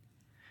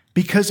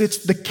 Because it's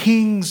the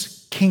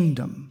king's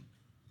kingdom.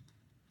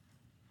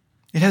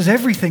 It has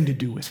everything to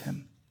do with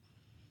him.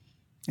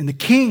 And the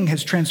king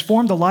has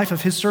transformed the life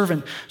of his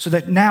servant so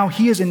that now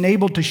he is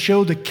enabled to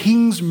show the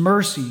king's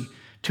mercy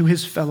to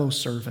his fellow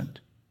servant.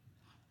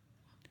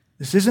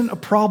 This isn't a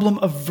problem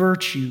of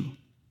virtue.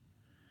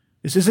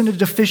 This isn't a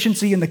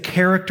deficiency in the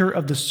character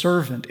of the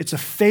servant. It's a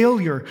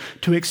failure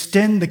to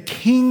extend the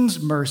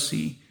king's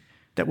mercy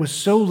that was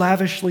so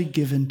lavishly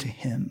given to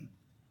him.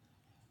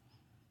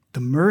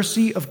 The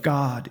mercy of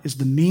God is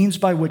the means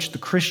by which the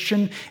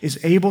Christian is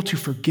able to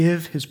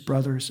forgive his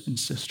brothers and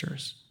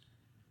sisters.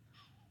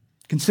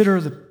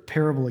 Consider the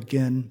parable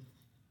again.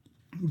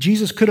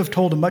 Jesus could have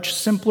told a much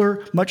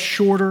simpler, much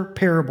shorter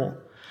parable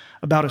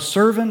about a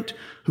servant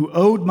who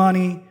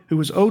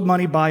was owed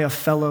money by a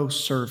fellow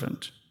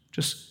servant.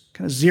 Just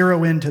kind of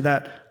zero into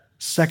that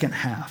second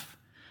half.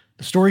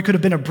 The story could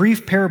have been a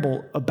brief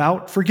parable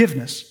about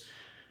forgiveness,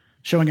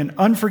 showing an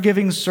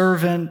unforgiving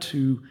servant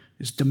who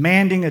is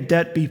demanding a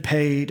debt be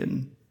paid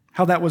and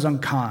how that was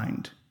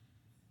unkind.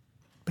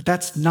 But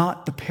that's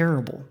not the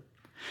parable.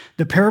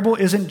 The parable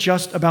isn't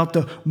just about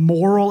the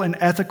moral and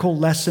ethical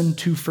lesson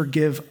to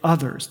forgive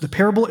others. The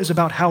parable is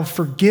about how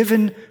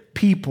forgiven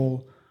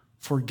people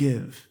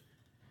forgive.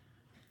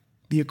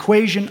 The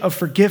equation of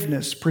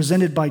forgiveness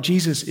presented by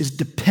Jesus is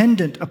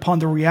dependent upon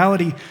the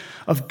reality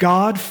of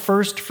God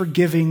first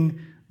forgiving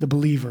the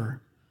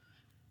believer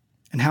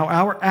and how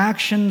our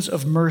actions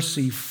of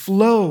mercy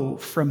flow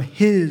from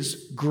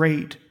his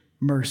great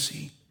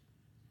mercy.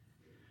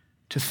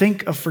 To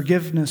think of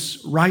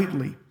forgiveness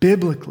rightly,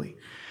 biblically,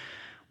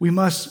 we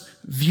must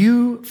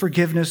view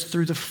forgiveness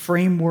through the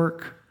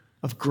framework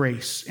of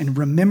grace and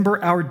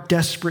remember our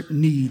desperate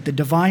need, the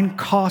divine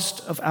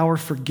cost of our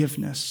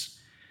forgiveness,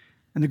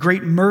 and the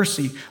great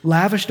mercy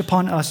lavished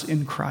upon us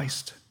in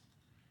Christ.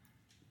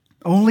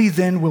 Only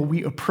then will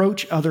we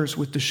approach others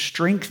with the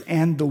strength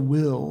and the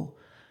will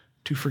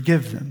to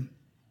forgive them.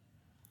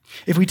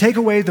 If we take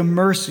away the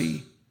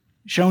mercy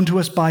shown to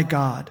us by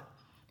God,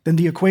 then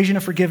the equation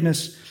of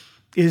forgiveness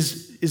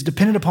is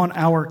dependent upon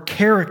our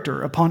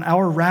character, upon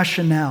our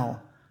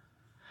rationale.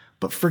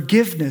 But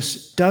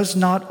forgiveness does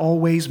not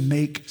always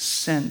make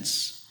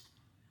sense.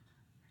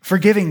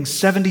 Forgiving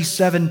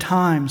 77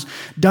 times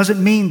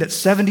doesn't mean that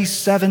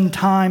 77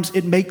 times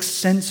it makes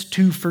sense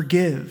to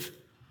forgive.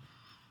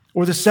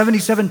 Or the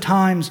 77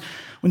 times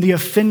when the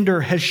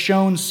offender has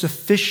shown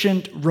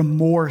sufficient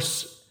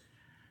remorse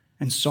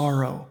and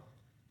sorrow.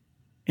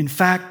 In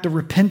fact, the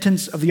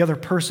repentance of the other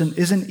person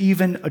isn't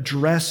even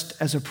addressed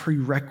as a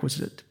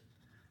prerequisite.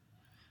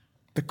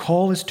 The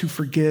call is to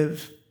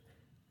forgive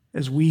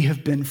as we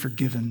have been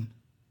forgiven.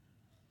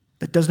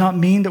 That does not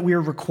mean that we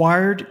are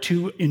required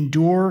to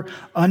endure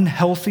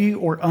unhealthy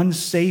or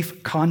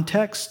unsafe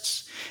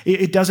contexts.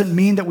 It doesn't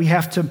mean that we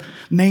have to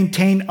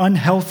maintain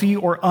unhealthy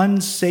or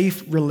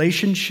unsafe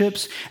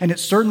relationships. And it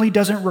certainly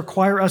doesn't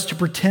require us to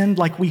pretend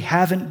like we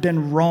haven't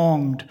been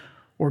wronged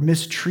or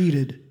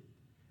mistreated.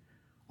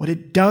 What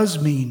it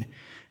does mean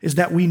is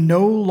that we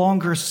no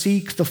longer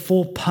seek the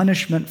full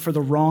punishment for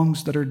the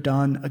wrongs that are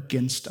done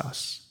against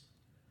us.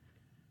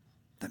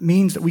 That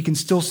means that we can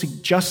still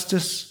seek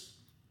justice,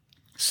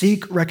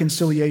 seek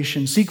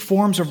reconciliation, seek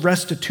forms of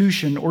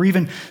restitution, or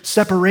even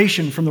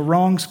separation from the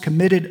wrongs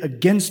committed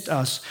against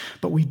us,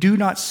 but we do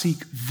not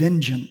seek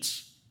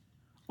vengeance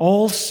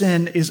All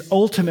sin is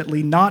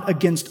ultimately not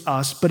against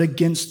us, but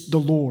against the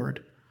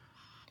Lord.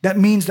 That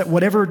means that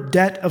whatever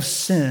debt of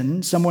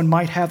sin someone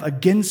might have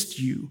against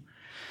you,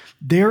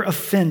 their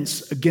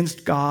offense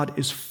against God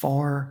is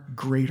far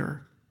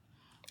greater.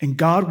 And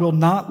God will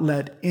not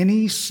let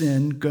any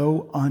sin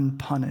go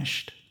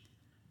unpunished.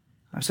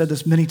 I've said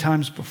this many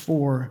times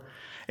before.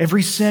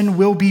 Every sin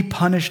will be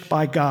punished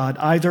by God,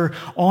 either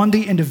on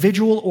the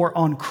individual or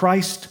on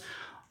Christ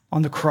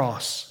on the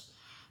cross,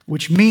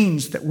 which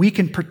means that we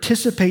can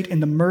participate in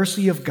the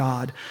mercy of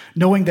God,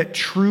 knowing that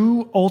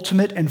true,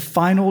 ultimate, and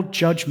final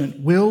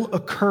judgment will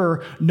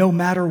occur no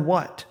matter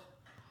what,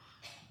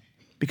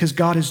 because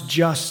God is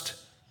just,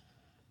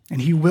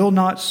 and he will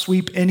not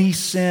sweep any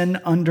sin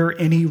under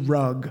any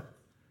rug.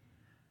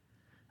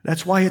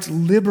 That's why it's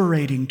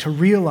liberating to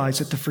realize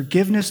that the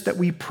forgiveness that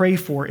we pray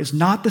for is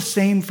not the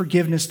same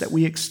forgiveness that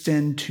we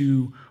extend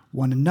to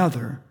one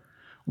another.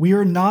 We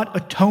are not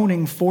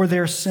atoning for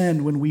their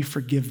sin when we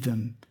forgive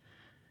them.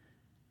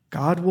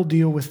 God will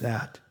deal with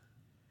that.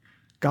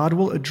 God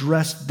will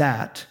address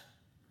that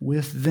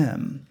with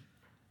them.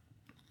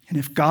 And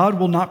if God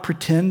will not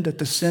pretend that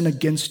the sin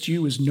against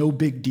you is no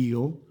big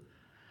deal,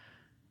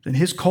 then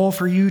his call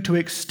for you to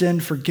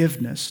extend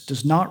forgiveness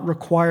does not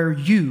require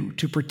you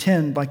to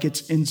pretend like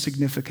it's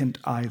insignificant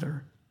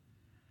either.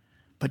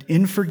 But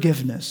in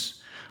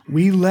forgiveness,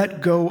 we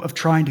let go of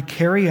trying to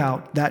carry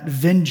out that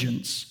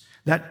vengeance,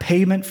 that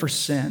payment for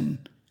sin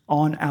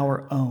on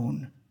our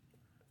own.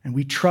 And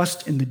we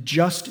trust in the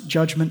just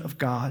judgment of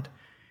God,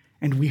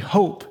 and we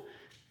hope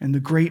in the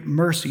great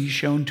mercy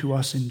shown to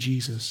us in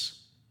Jesus.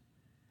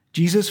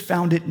 Jesus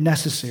found it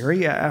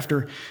necessary,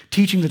 after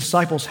teaching the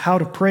disciples how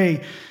to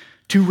pray,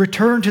 to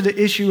return to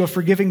the issue of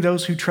forgiving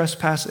those who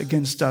trespass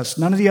against us.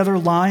 None of the other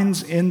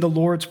lines in the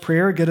Lord's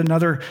Prayer get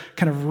another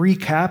kind of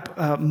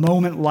recap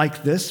moment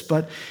like this,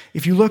 but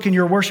if you look in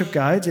your worship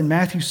guides in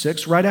Matthew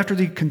 6, right after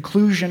the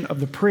conclusion of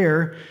the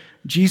prayer,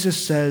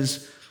 Jesus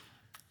says,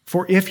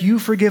 "For if you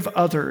forgive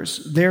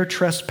others their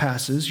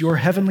trespasses, your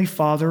heavenly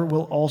Father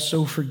will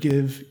also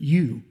forgive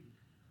you.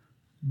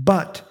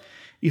 But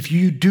if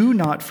you do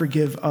not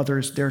forgive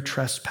others their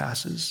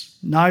trespasses,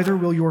 neither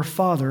will your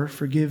Father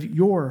forgive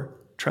your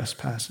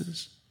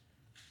trespasses."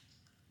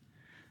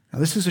 Now,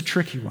 this is a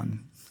tricky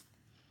one.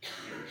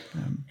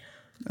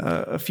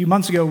 A few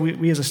months ago,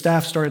 we as a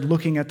staff started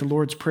looking at the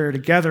Lord's Prayer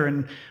together,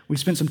 and we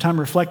spent some time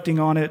reflecting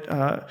on it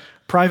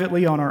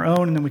privately on our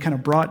own, and then we kind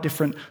of brought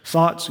different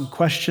thoughts and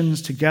questions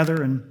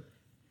together, and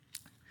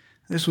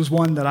this was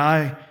one that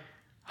I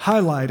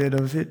highlighted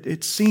of it.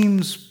 It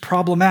seems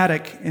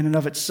problematic in and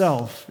of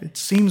itself. It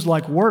seems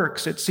like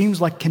works. It seems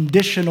like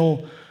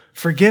conditional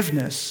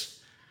forgiveness.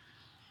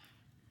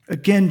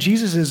 Again,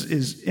 Jesus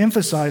is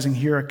emphasizing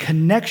here a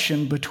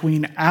connection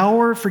between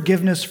our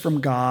forgiveness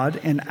from God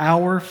and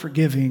our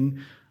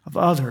forgiving of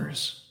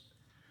others.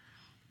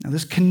 Now,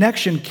 this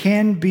connection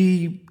can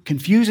be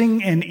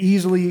confusing and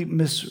easily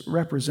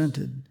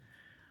misrepresented,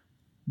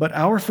 but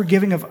our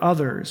forgiving of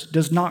others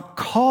does not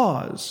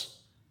cause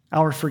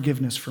our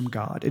forgiveness from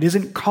God. It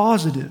isn't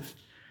causative.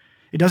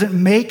 It doesn't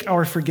make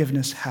our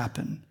forgiveness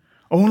happen.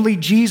 Only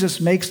Jesus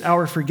makes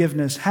our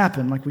forgiveness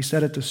happen, like we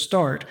said at the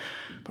start.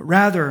 But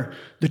rather,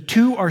 the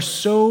two are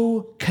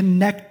so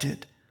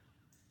connected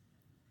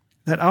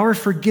that our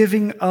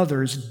forgiving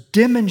others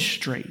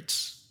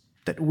demonstrates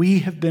that we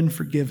have been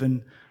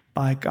forgiven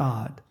by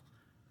God.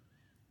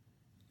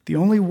 The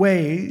only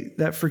way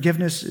that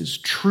forgiveness is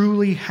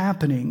truly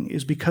happening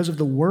is because of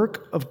the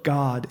work of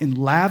God in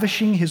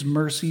lavishing his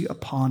mercy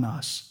upon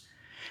us.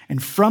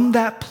 And from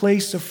that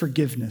place of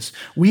forgiveness,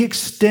 we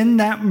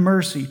extend that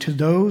mercy to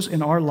those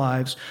in our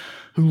lives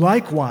who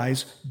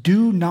likewise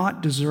do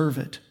not deserve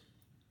it,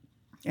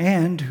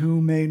 and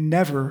who may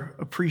never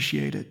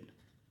appreciate it.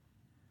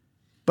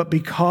 But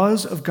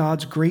because of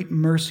God's great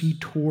mercy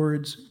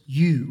towards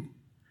you,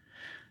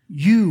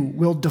 you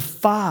will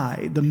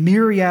defy the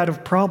myriad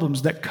of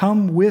problems that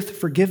come with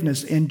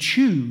forgiveness and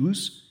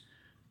choose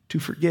to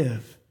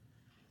forgive.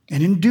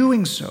 And in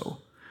doing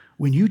so,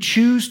 when you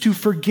choose to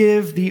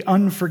forgive the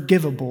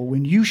unforgivable,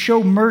 when you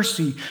show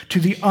mercy to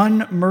the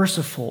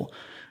unmerciful,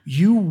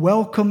 you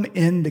welcome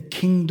in the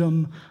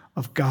kingdom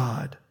of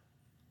God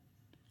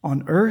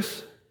on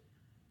earth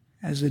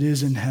as it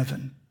is in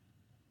heaven.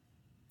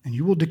 And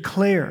you will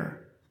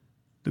declare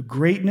the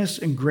greatness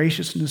and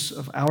graciousness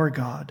of our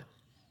God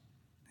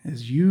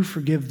as you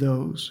forgive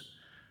those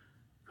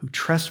who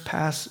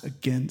trespass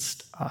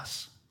against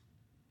us.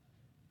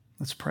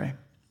 Let's pray.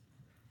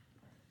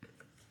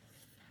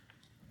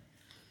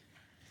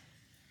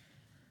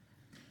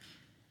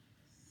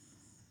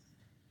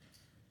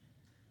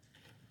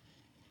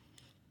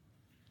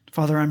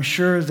 Father, I'm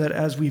sure that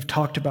as we've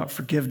talked about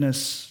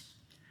forgiveness,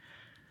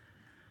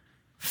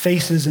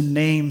 faces and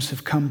names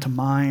have come to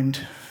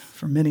mind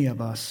for many of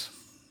us.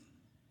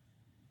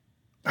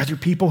 Are there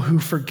people who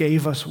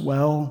forgave us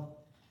well,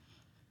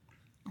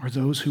 or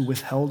those who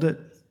withheld it?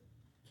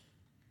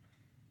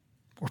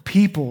 Or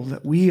people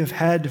that we have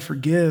had to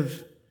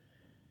forgive,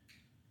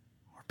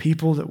 or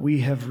people that we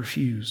have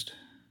refused?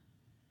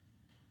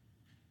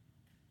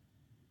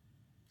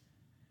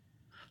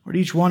 Lord,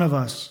 each one of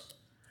us,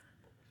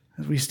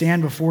 as we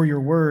stand before your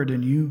word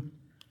and you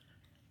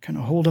kind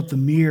of hold up the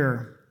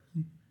mirror,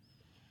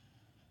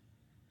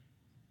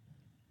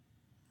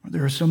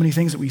 there are so many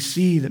things that we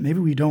see that maybe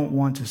we don't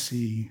want to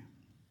see.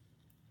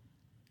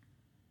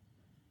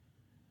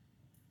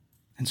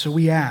 And so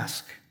we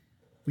ask,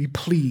 we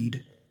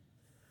plead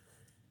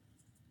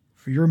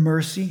for your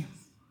mercy,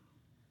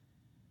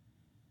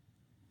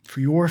 for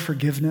your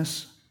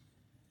forgiveness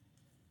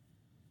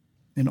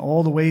in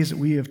all the ways that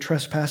we have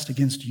trespassed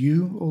against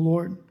you, O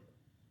Lord.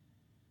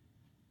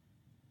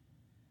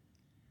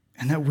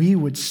 And that we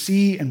would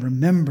see and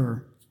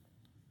remember,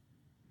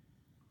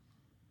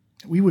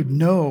 that we would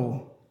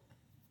know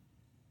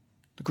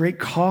the great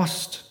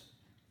cost,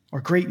 our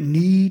great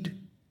need,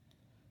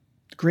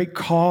 the great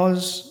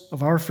cause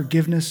of our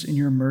forgiveness in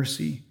your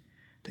mercy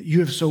that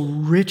you have so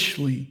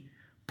richly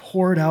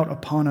poured out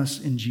upon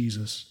us in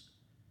Jesus.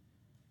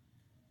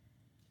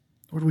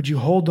 Lord, would you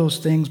hold those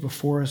things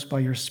before us by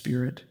your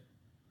Spirit?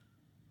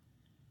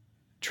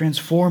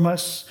 Transform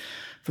us.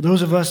 For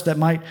those of us that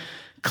might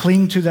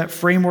cling to that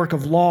framework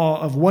of law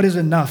of what is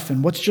enough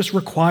and what's just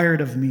required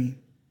of me,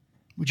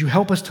 would you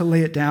help us to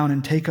lay it down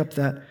and take up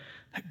that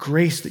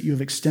grace that you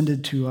have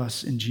extended to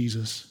us in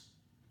Jesus?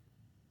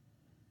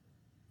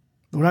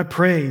 Lord, I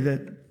pray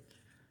that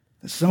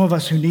some of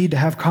us who need to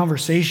have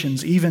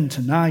conversations even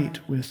tonight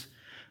with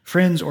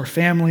friends or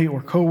family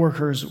or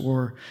coworkers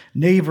or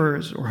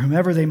neighbors or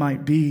whomever they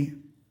might be,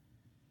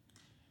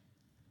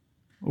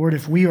 Lord,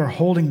 if we are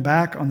holding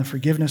back on the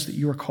forgiveness that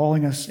you are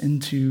calling us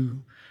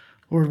into,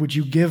 Lord, would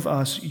you give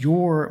us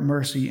your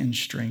mercy and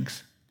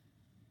strength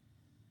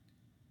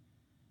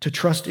to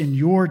trust in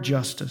your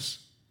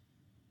justice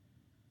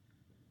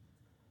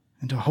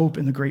and to hope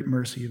in the great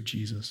mercy of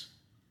Jesus.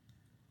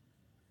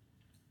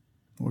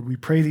 Lord, we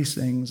pray these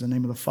things in the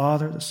name of the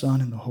Father, the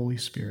Son, and the Holy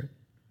Spirit.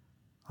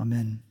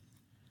 Amen.